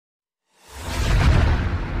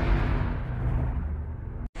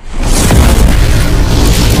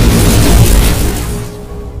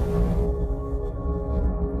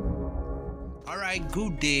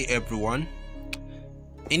Good day everyone.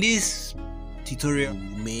 In this tutorial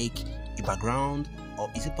we make a background, or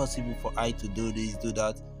is it possible for I to do this, do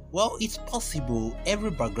that? Well, it's possible.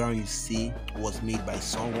 Every background you see was made by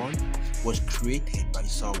someone, was created by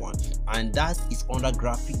someone, and that is under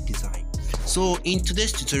graphic design. So in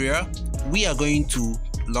today's tutorial we are going to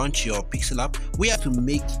launch your Pixellab. We have to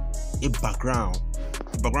make a background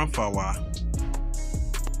for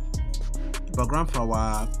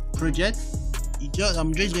our project.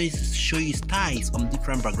 I'm just going to show you styles on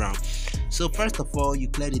different backgrounds. So first of all, you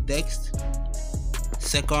clear the text.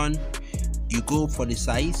 Second, you go for the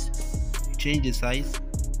size. You change the size.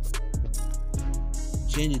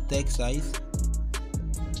 Change the text size.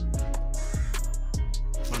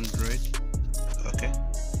 100. Okay.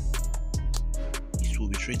 This will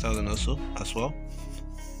be 3000 also as well.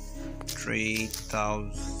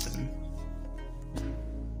 3000.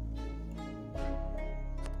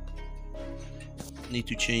 Need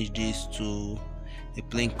to change this to a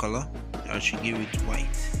plain color. I should give it white.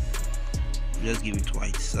 Just give it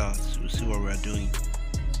white, so we'll see what we are doing.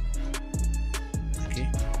 Okay,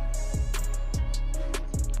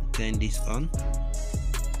 turn this on.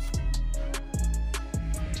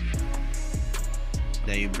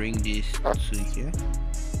 Then you bring this to here,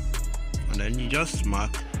 and then you just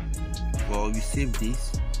mark. Well, you save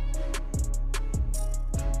this.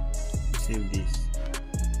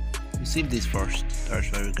 You save this first. That's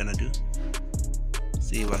what we're gonna do.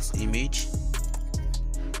 Save as image.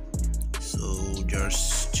 So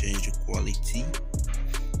just change the quality.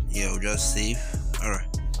 Yeah, we'll just save. Alright.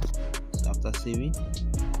 So after saving,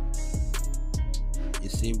 you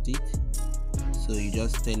saved it. So you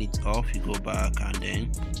just turn it off. You go back and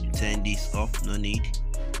then you turn this off. No need.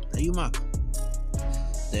 Then you mark.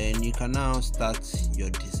 Then you can now start your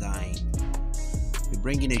design. You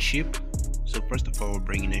bring in a shape. So first of all, we're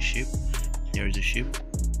bringing a shape. Here is a shape.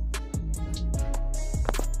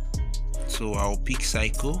 So I'll pick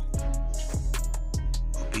cycle.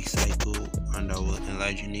 And I will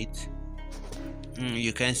enlarge it.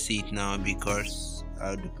 You can see it now because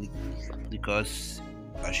I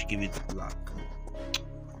should give it black.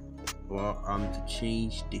 Well, to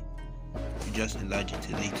change the, you just enlarge it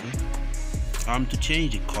a little. To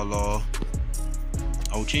change the color,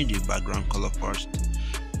 I'll change the background color first.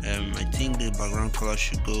 I think the background color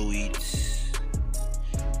should go with,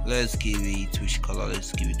 let's give it which color,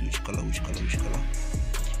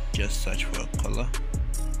 just search for a color.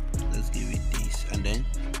 Let's give it this, and then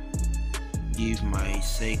give my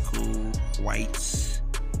cycle white.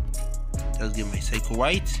 Let's give my cycle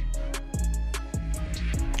white.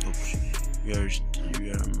 Oops,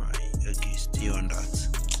 where am I? Okay, still on that,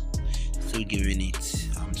 still giving it.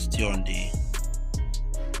 I'm still on the,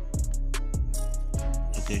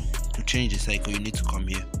 okay. To change the cycle, you need to come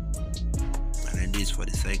here, and then this for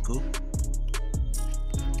the cycle.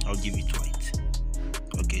 I'll give it white.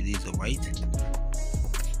 Okay, this is a white.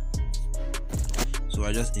 So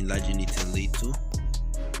I just enlarging it a little,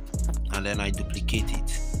 and then I duplicate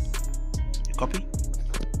it. You copy.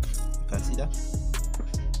 You can see that.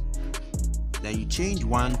 Then you change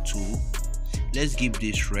 1 to, let's give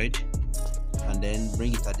this red, and then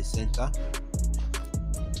bring it at the center.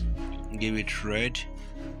 Give it red.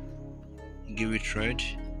 Give it red.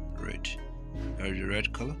 There's the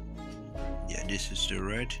red color. Yeah, this is the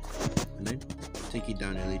red. And then take it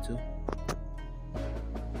down a little.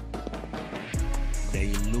 Then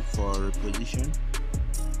you look for a position.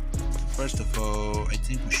 First of all, I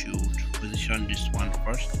think we should position this one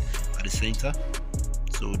first at the center.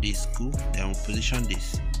 So this is cool. Then we'll position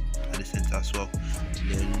this at the center as well.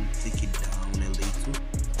 Then take it down a little.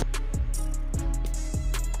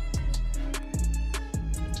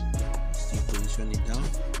 Still position it down.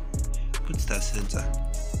 Put it at center.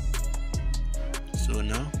 So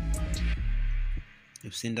now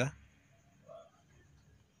you've seen that.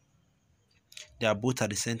 They are both at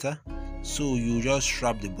the center, so you just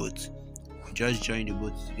strap the both. You just join the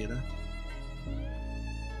both together.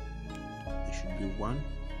 It should be one.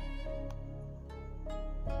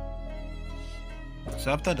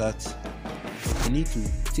 So after that, you need to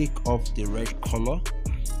take off the red color.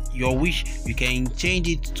 Your wish, you can change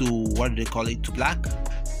it to, what they call it, to black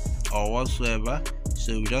or whatsoever.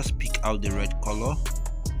 So you just pick out the red color.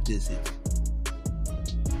 This is it.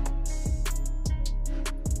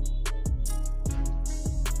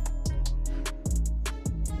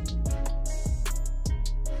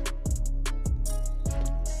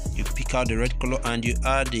 Out the red color and you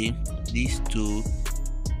add these to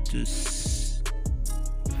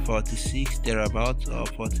 46 thereabouts, or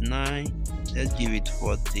 49. Let's give it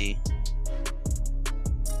 40.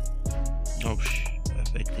 Oops,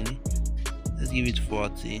 affecting it. Let's give it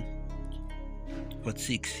 40.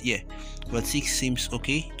 46. Yeah, 46 seems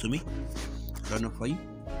okay to me. I don't know for you.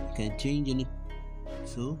 You can change any.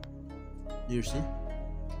 So you see,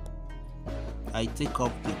 I take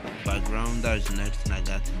up the background. That's the next thing I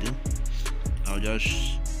got to do. I'll just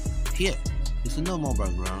here. It's a normal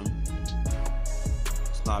background.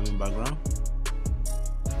 It's not having background,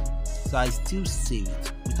 so I still save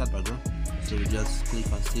it without background. So we just click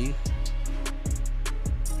on save.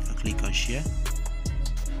 I click on share.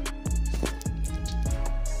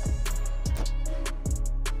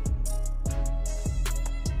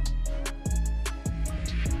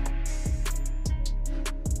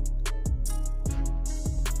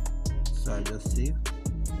 So I just save.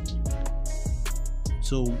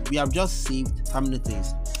 So we have just saved how many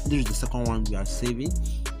things? This is the second one we are saving.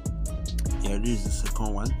 Yeah, this is the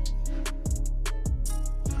second one.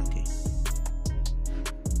 Okay,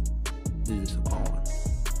 this is the second one.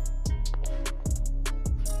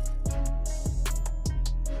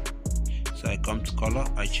 So I come to color,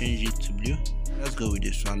 I change it to blue. Let's go with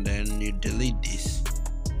this one. Then you delete this.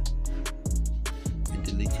 You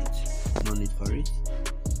delete it. No need for it.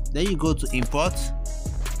 Then you go to import.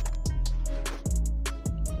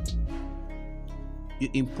 You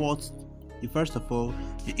import. First of all,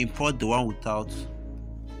 you import the one without.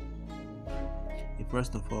 You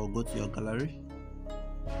first of all go to your gallery.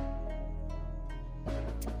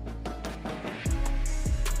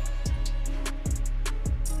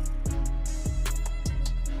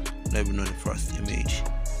 Let me know the first image.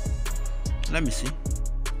 Let me see.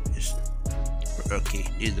 Yes. Okay,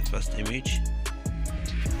 this is the first image.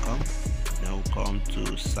 Now we'll come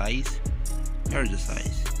to size. Here's the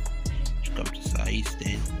size. You come to size,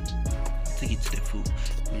 then take it to the full.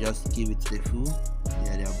 You just give it to the full.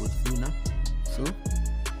 Yeah, they are both full now. So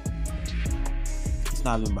it's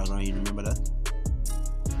not having background, you remember that?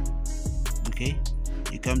 Okay,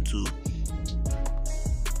 you come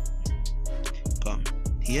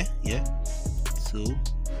here, yeah. So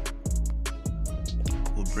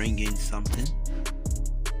we'll bring in something.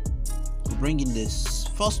 We'll bring in this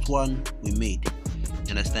first one we made.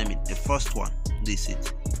 You understand me? The first one. This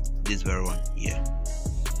very one. Yeah.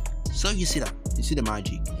 So you see that? You see the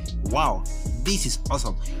magic? Wow, this is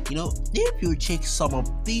awesome. You know, if you check some of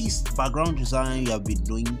these background design you have been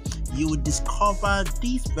doing, you will discover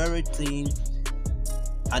this very thing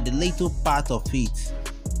at the later part of it.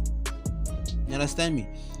 You understand me?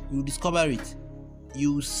 You will discover it.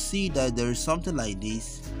 You see that there is something like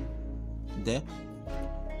this there.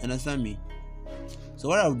 You understand me? So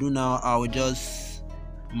what I will do now, I will just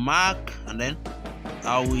mark, and then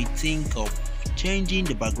I will think of changing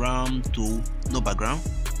the background to no background.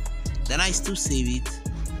 Then I still save it.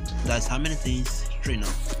 That's how many things? 3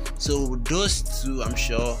 now. So those two, I'm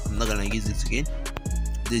sure I'm not gonna use it again.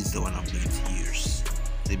 This is the one I'm going to use.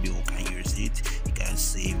 Maybe you can use it. You can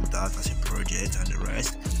save that as a project and the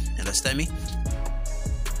rest. Understand me?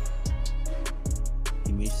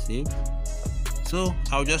 Image save. So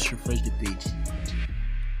I'll just refresh the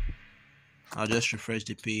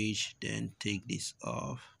page. Then take this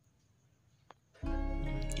off.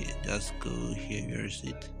 Okay, just go here. Here's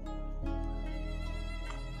it.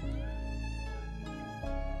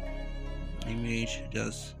 Image,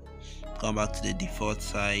 just come back to the default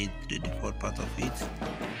side, the default part of it.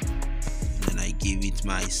 And then I give it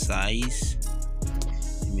my size,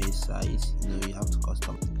 image size. You know, you have to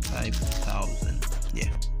custom type 1000.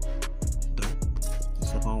 Yeah. Done. The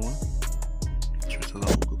second one. We'll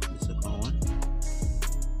go for the second one.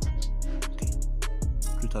 Okay.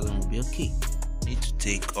 2000 will be okay. Need to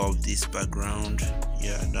take off this background.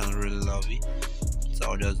 Yeah, I don't really love it. So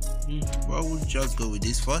I'll just well, we'll just go with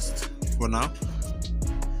this first for now.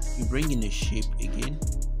 You bring in a shape again.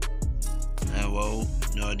 Well,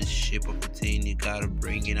 no, this shape of the thing you gotta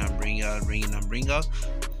bring in and bring out,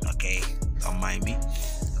 okay, don't mind me.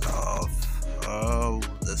 Oh,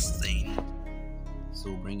 this thing.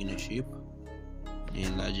 So bring in a shape,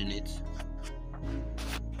 enlarging it.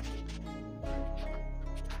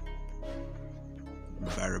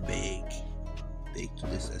 Very big to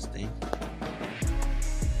this extent.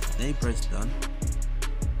 Then you press done.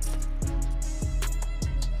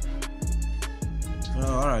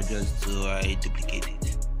 All I just do, I duplicate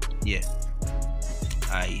it. Yeah,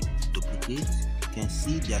 I duplicate. You can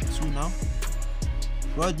see there are 2 now.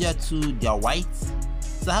 Well, there are 2. They are white.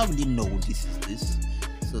 So how will you know this is this?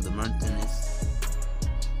 So the mountain is.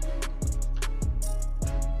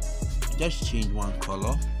 Just change one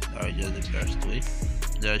color. Alright, just the first way.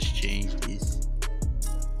 Just change this.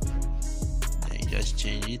 Then just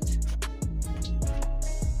change it.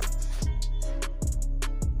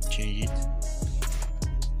 Change it.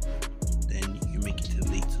 Then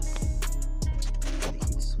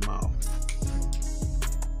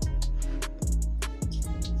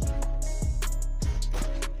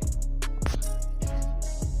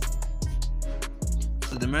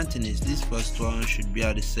main thing is this first one should be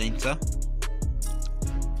at the center.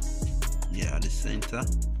 Yeah, at the center.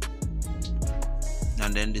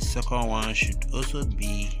 And then the second one should also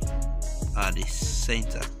be at the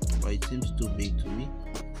center, but it seems too big to me,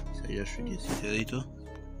 so I just reduce it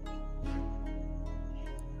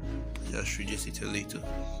a little.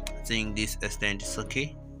 I think this extent is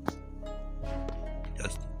okay.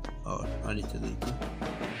 Just add it a little.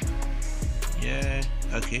 Yeah,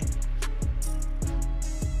 okay.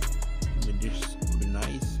 Maybe this would be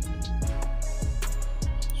nice.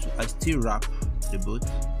 So I still wrap the boat.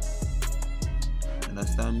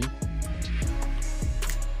 Understand me?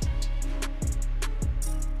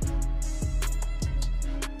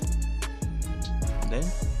 Then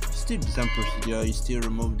still the same procedure. You still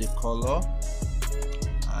remove the color.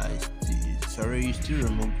 You still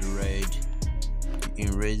remove the red.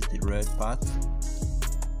 You erase the red part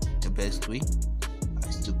the best way. I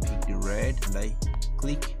still pick the red and I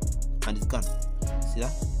click and it's gone. See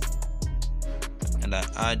that? And I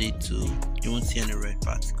add it to, you won't see any red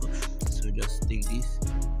particle. So just take this.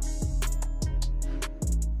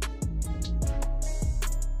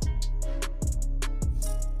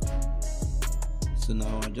 So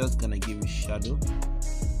now I'm just gonna give it shadow.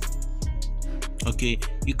 Okay,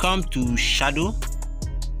 you come to shadow,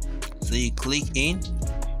 so you click in,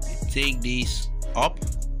 you take this up,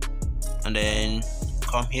 and then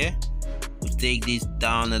come here, we take this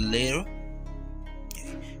down a little.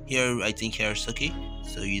 Here I think here it's okay.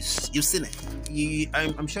 So you've seen it.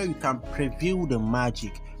 I'm sure you can preview the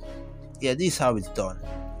magic. Yeah, this is how it's done.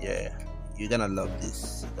 Yeah, you're gonna love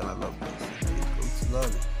this. You're gonna love this. You're going to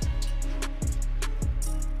love it.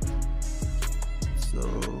 So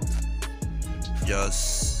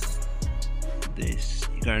just this.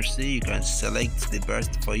 You can see, you can select the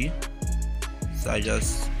best for you. So I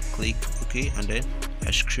just click OK, and then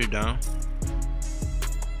I scroll down.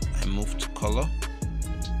 I move to color.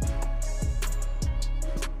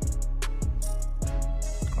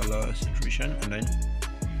 Saturation, and then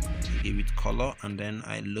I give it color, and then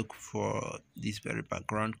I look for this very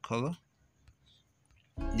background color.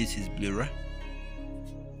 This is blue, right?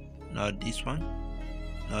 Not this one,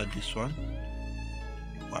 not this one.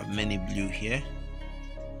 We have many blue here.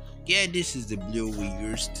 Yeah, this is the blue we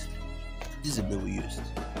used. This is the blue we used.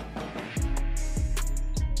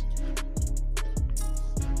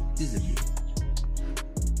 This is the blue.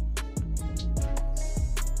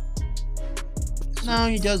 Now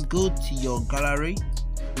you just go to your gallery,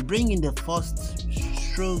 you bring in the first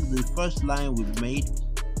stroke, the first line we've made.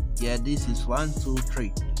 Yeah, this is 1, 2,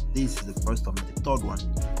 3. This is the first one, the third one.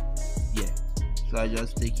 Yeah, so I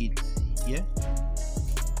just take it here.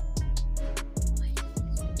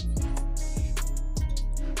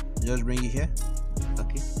 Just bring it here.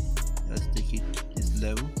 Okay, just take it this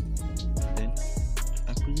level. Then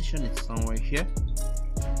I position it somewhere here,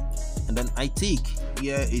 and then I take.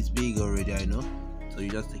 Yeah, it's big already, I know. So you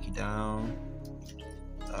just take it down.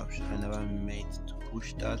 I never meant to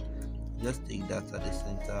push that. Just take that at the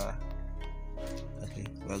center. Okay,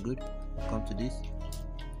 we're good. Come to this.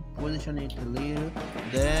 Position it a little.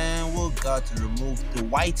 Then we'll got to remove the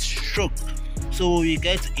white stroke. So we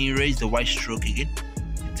get to erase the white stroke again.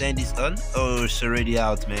 Turn this on. Oh, it's already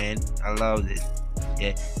out, man. I love it.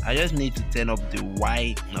 Yeah, I just need to turn up the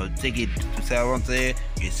white. Now take it to 70.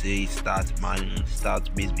 You see, start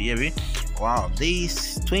misbehaving. Wow,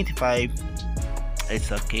 this 25.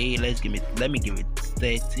 It's okay. Let me give it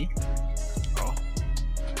 30. Oh,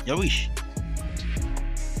 your wish.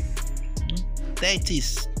 30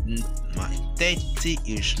 is nice. 30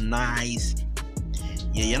 is nice.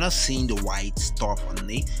 Yeah, you're not seeing the white stuff on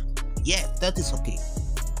it. Yeah, that is okay.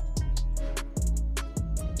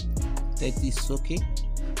 30 is okay.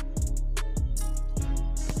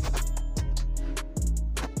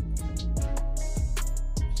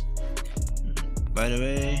 By the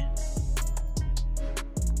way,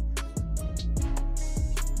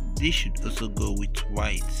 this should also go with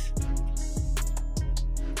white.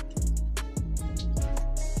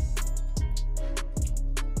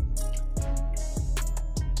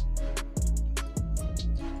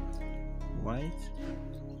 White.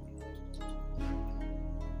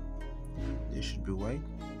 This should be white.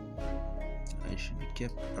 I should be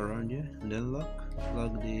kept around here, and then lock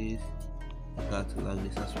this. I got to lock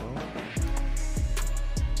this as well.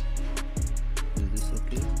 Is this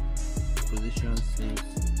okay? Position seems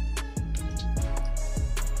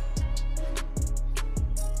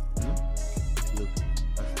no. Look,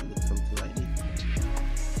 has to look something like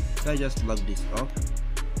this. So I just lock this up.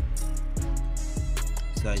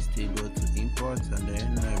 So I still go to import, and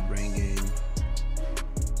then I bring in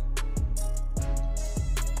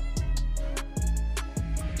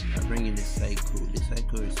bring in the cycle. The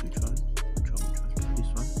cycle is which one? This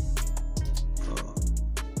one? Oh,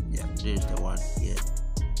 yeah, there's the one here.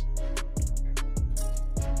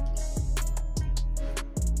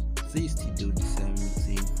 So you still do the same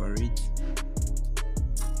thing for it.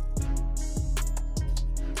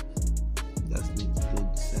 Just need to do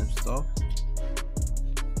the same stuff.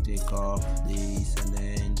 Take off this and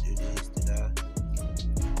then do this, do that.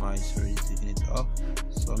 Mine's already taking it off.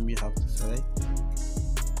 Some you have to select.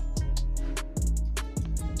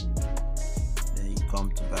 Then you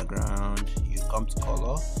come to background, you come to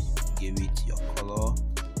color, you give it your color.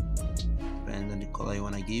 Depending on the color you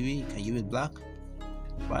want to give it, you can give it black.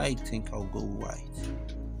 But I think I'll go white.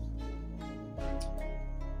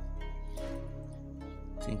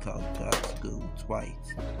 I think I'll got to go with white.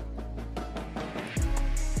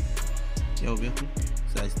 Yeah, will be okay.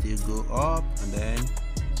 So I still go up and then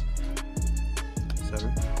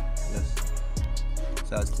yes.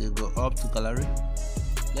 So I still go up to gallery.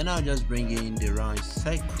 Then I'll just bring in the round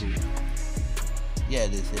cycle. Yeah,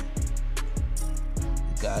 this is.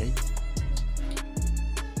 You got it.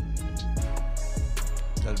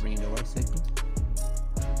 Just bring in the white cycle.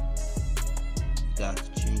 You got to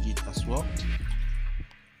change it as well.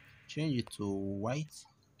 Change it to white.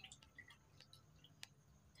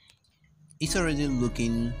 It's already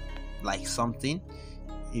looking like something.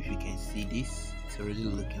 If you can see this, it's already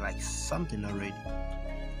looking like something already.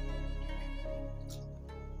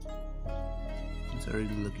 It's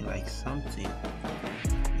already looking like something.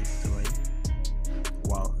 This way.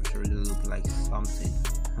 Wow, it's already looking like something.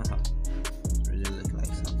 It's already looking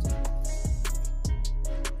like something.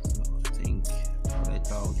 So I think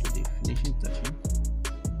later I'll do the finishing touching.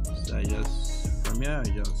 So I just, from here, I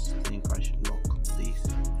just think I should lock this.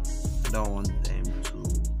 I don't want them to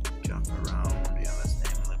jump around. You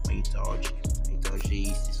understand? Like when you touch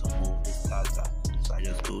this will move, this that. So I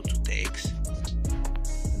just go to text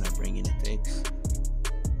and I bring in the text.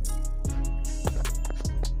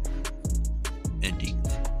 Edit.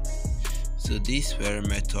 So this very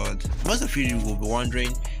method, most of you will be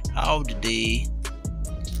wondering, how do they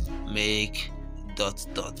make dot?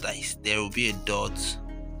 That is, there will be a dot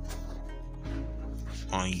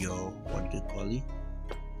on your, what do they call it?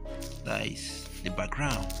 That is the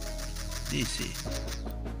background. This is,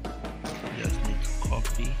 you just need to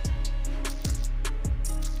copy.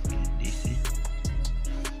 This is,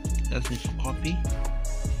 just need to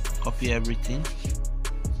copy everything,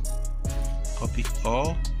 copy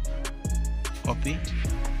all, copy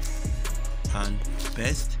and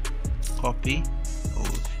paste, copy, or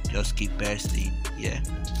just keep pasting. Yeah.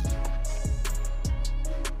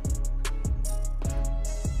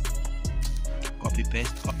 Copy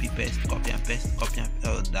paste, copy paste, copy and paste, copy and paste.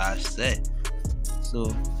 Oh, that's it.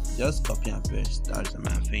 So just copy and paste. That's the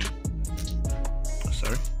main thing. Oh,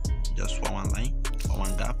 sorry, just for one line, for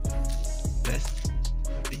one gap. Paste,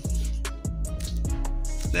 copy,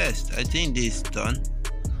 paste. I think this is done.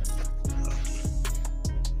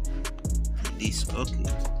 Okay, this okay.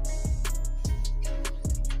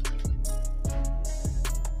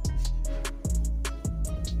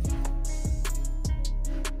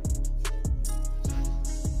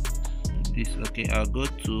 This okay. I'll go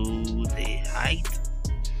to the height.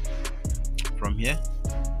 From here,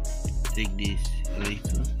 take this a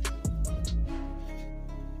little.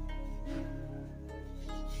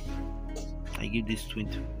 I give this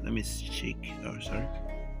 20. Let me check. Oh, sorry.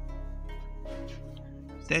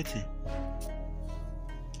 30.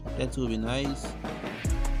 That will be nice.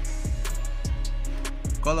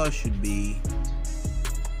 Color should be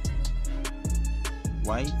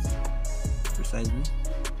white, precisely.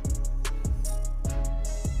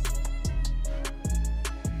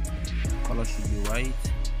 Color should be white.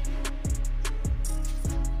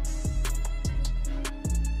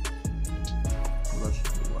 Color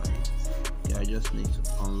should be white. Okay, I just need to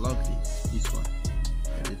unlock this one.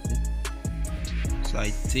 So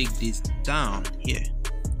I take this down here,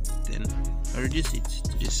 then I reduce it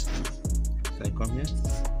to this. So I come here,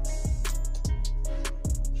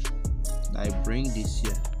 I bring this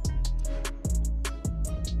here.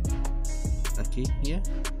 Okay, here.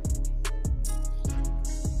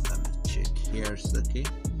 Here's okay.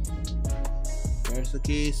 Here's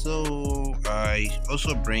okay. So I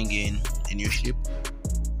also bring in a new shape.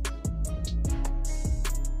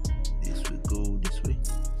 This will go this way.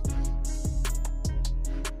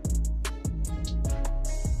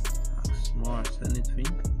 As small as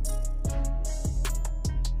anything.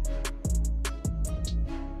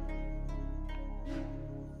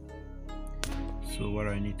 So what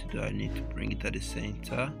I need to do, I need to bring it at the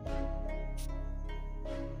center.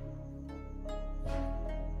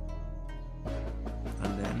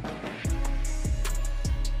 And then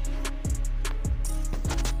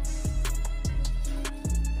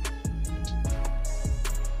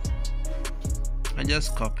I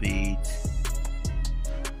just copy it.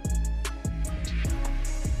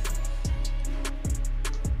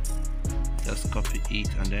 Just copy it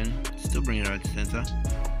and then still bring it right to center.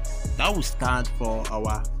 That will stand for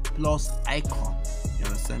our plus icon. You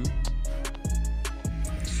understand me?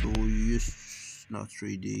 So you use not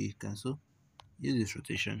 3D cancel. Use this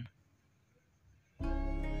rotation.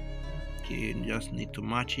 Okay, you just need to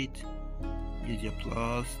match it. Use your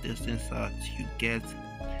plus distance that you get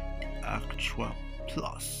the actual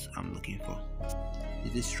plus I'm looking for.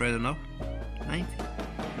 Is this straight enough? 90.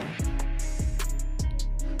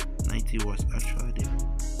 90 was actually the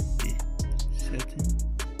setting.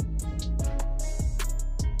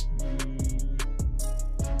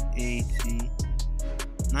 80,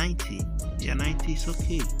 90. Yeah, 90 is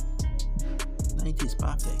okay. 90 is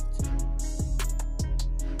perfect.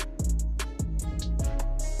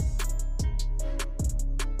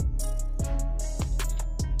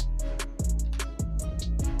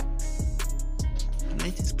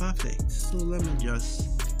 Perfect. So let me just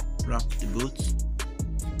wrap the boots.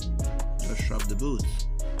 Just wrap the boots.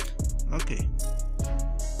 Okay.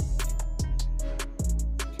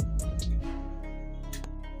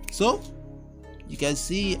 So you can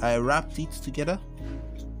see I wrapped it together.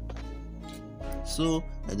 So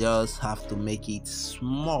I just have to make it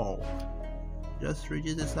small. Just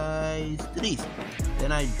reduce the size to this.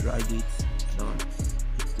 Then I drag it down.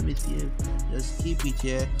 It's here. Just keep it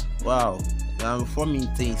here. Wow. I'm forming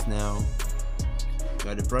things now.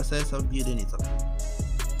 We are the process of building it up.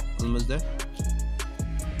 Almost there.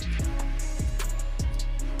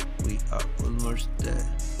 We are almost there.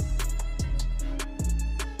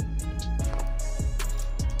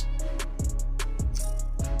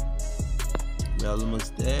 We are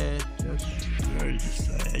almost there.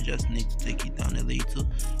 I just need to take it down a little.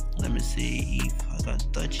 Let me see if I can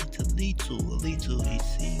touch it a little. It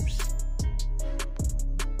seems.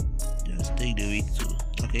 Just take the width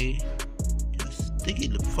too. Okay. Just take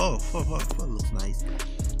it. Four looks nice.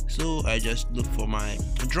 So I just look for my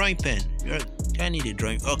drawing pen. I need a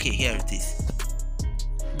drawing. Okay, here it is.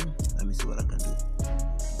 Let me see what I can do.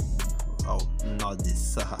 Oh, not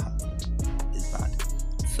this. It's bad.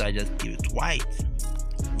 So I just give it white.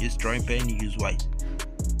 Use drawing pen, use white.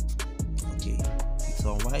 Okay, it's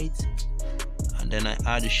on white, and then I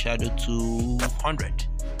add the shadow to 100.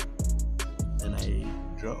 Then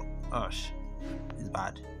I draw. Gosh, it's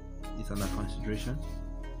bad. It's under consideration.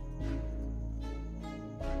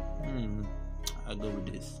 I go with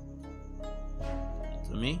this.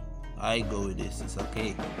 To me, I go with this. It's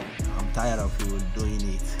okay. I'm tired of you doing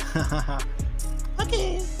it.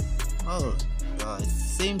 Okay. Oh, it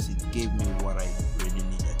seems it gave me what I really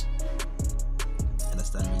needed.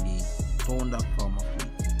 Understand me? The toned up form of it.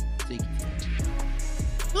 Take it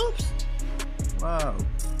here. Oops. Wow.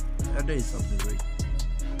 There is something great.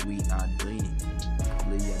 We are doing it.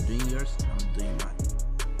 You are doing yours. I'm doing mine.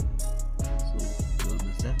 So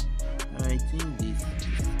almost there. I think this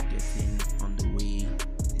is getting on the way.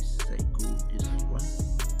 This cycle, this one.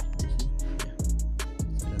 You see? Yeah.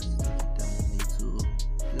 So let's take it down a little.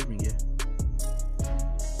 Just bring here.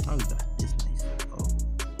 How is that? This nice. Oh,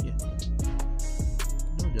 yeah.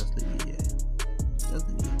 No, just leave it here. Just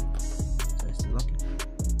leave it here. So it's lock it.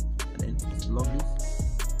 And then it's lock this.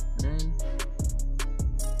 And then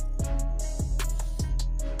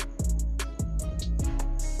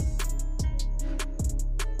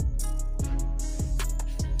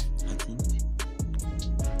I think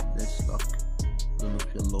let's lock. I don't know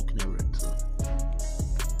if you're locking everything, so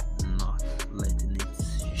not letting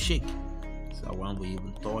it shake. So when we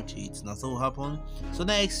even touch it, it's not so happen. So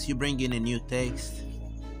next you bring in a new text.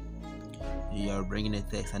 You are bringing a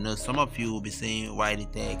text. I know some of you will be saying, why the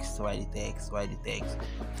text, why the text, why the text,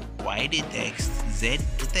 why the text, Z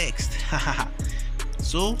the text.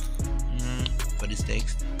 So for this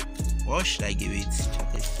text, what should I give it?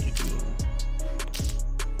 Chartechs review.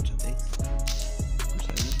 Chartechs.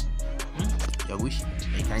 Your wish.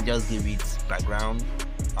 You can just give it background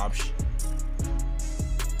option.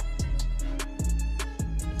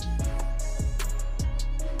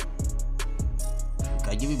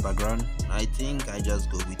 I give it background. I think I just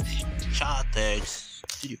go with Chartechs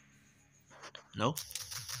Studio. No?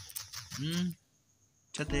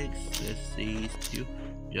 Chartechs, let's see Studio.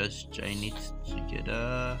 Just join it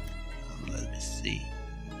together. Let me see.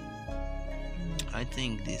 I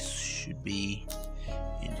think this should be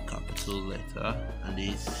in capital letter, and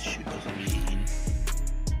this should also be in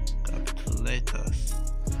capital letters.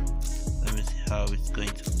 Let me see how it's going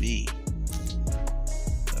to be.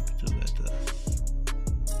 Capital letters.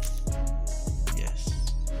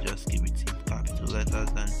 Just give it in capital letters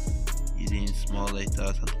and use using small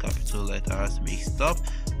letters and capital letters mixed up.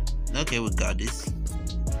 Okay, we got this.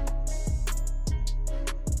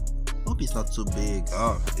 Hope it's not too big.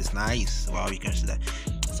 Oh, it's nice. Wow, you can see that.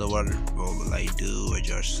 So what will I do? I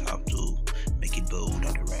just have to make it bold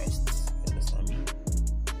and the rest. You understand me?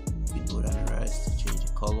 Make it bold and the rest. Change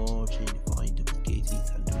the color, change the font, duplicate it,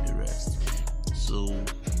 and do the rest. So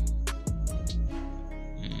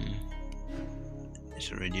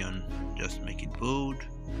it's already on. Just make it bold.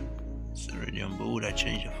 It's already on bold. I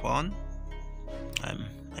change the font.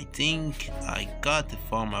 I think I got the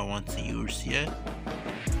font I want to use here.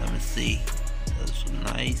 Let me see. That's so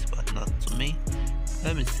nice, but not to me.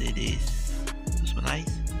 Let me see this. This one nice,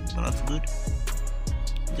 but not good.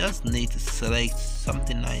 Just need to select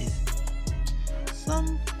something nice.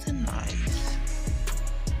 Something nice.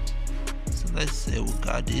 So let's say we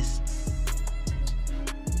got this.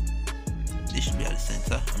 This should be at the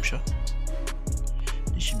center, I'm sure.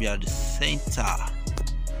 This should be at the center.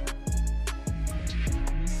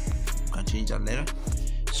 You can change that later.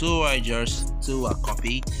 So I just do a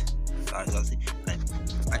copy it. I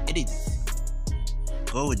edit it.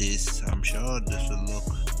 Go with this. I'm sure this will look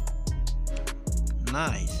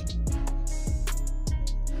nice.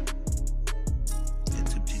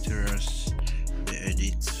 YouTube tutorials, the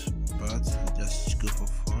edit part. Just go for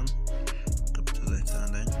fun. Capital letter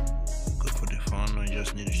and then go for the font. I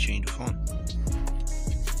just need to change the font.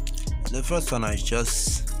 The first one I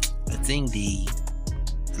think the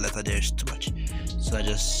letter there is too much, so I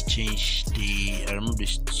just I remove the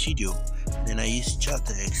studio, then I use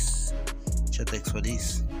Chartechs for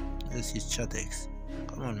this. Let's use Chartechs.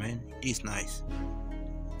 Come on, man, this is nice.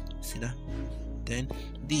 See that? Then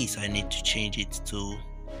this I need to change it to,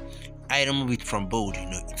 I remove it from bold,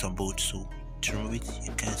 it's on bold, so to remove it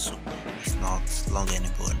you cancel. It's not longer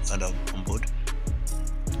anymore on board.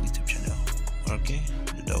 YouTube channel. Okay,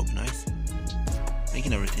 that would be nice.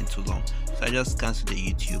 Making everything too long, so I just cancel the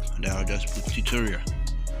YouTube and then I'll just put tutorial.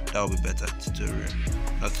 That will be better. Tutorial,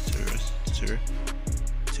 not tutorials.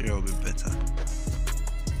 Tutorial will be better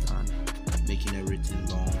than making everything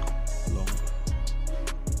long.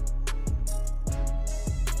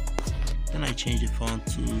 Then I change the font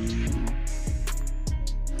to,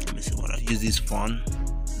 let me see what I use this font.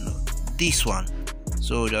 No, this one.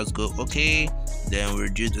 So just go okay. Then we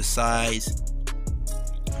reduce the size.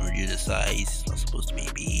 It's not supposed to be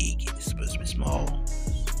big, it's supposed to be small,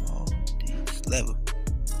 this level.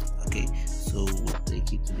 Okay, so we'll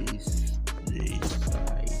take it to this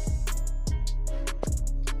side,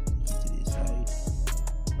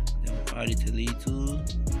 then we'll add it a little,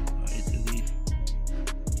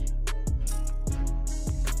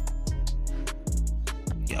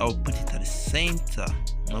 okay, I'll put it at the center.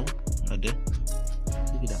 No, not there.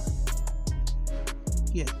 Take it down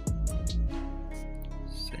here.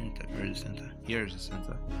 Where's the center? Here's the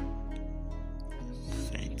center.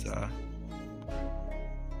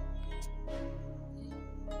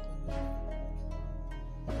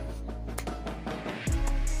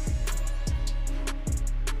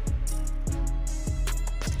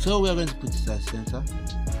 So we are going to put it at center.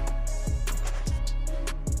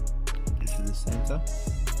 This is the center.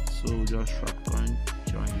 So just wrap point,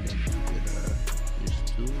 join them together. These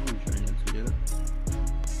two, we join them together.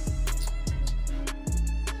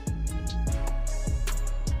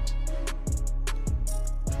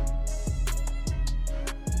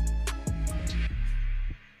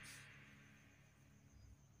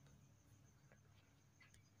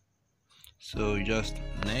 So just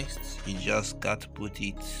next, you just got to put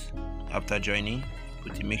it after joining.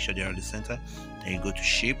 Make sure they are at the center. Then you go to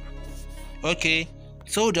shape. Okay,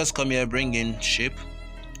 so just come here, bring in shape.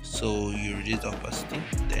 So you reduce the opacity.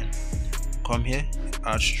 Then come here,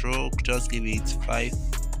 add stroke. Just give it 5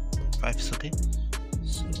 is okay.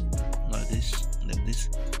 So like this.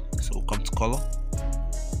 So we'll come to color.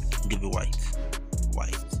 Give it white.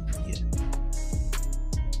 Yeah.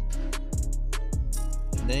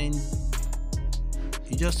 And then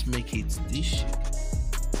you just make it this shape.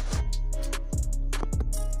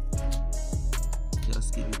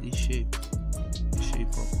 Just give it this shape. Shape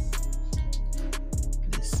of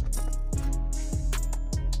this.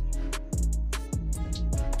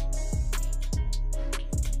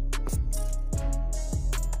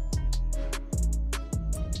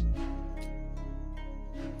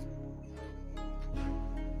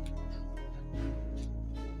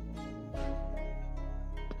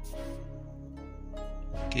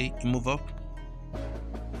 Okay, you move up,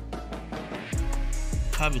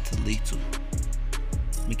 have it a little,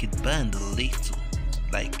 make it bend a little,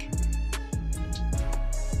 like,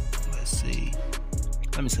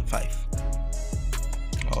 let me say 5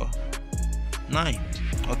 or 9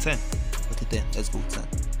 or 10. 10. Let's go 10.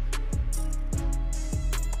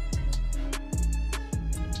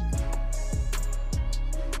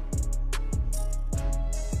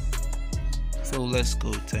 So let's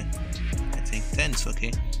go 10. I think 10 is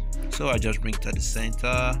okay. So I just bring it to the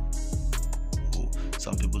center. Oh,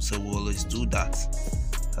 some people say we always do that.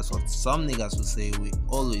 That's what some niggas will say, we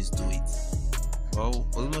always do it. Well,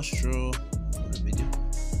 almost true for the video.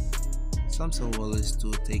 Some say we always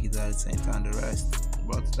do take it at the center and the rest.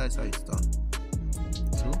 But that's how it's done.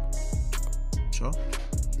 So, sure,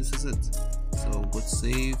 this is it. So go to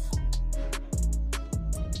save.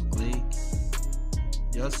 Click.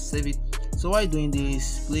 Just save it. So while doing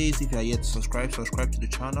this, please, if you are yet to subscribe to the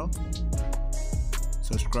channel.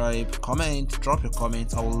 Subscribe, comment, drop your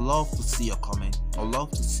comments. I would love to see your comment. I would love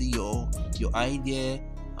to see your idea,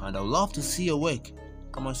 and I would love to see your work.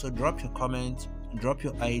 Come on, so drop your comment, drop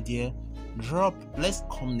your idea, let's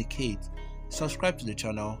communicate. Subscribe to the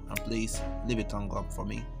channel, and please leave a thumbs up for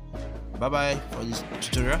me. Bye bye for this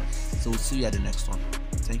tutorial. So we'll see you at the next one.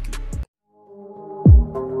 Thank you.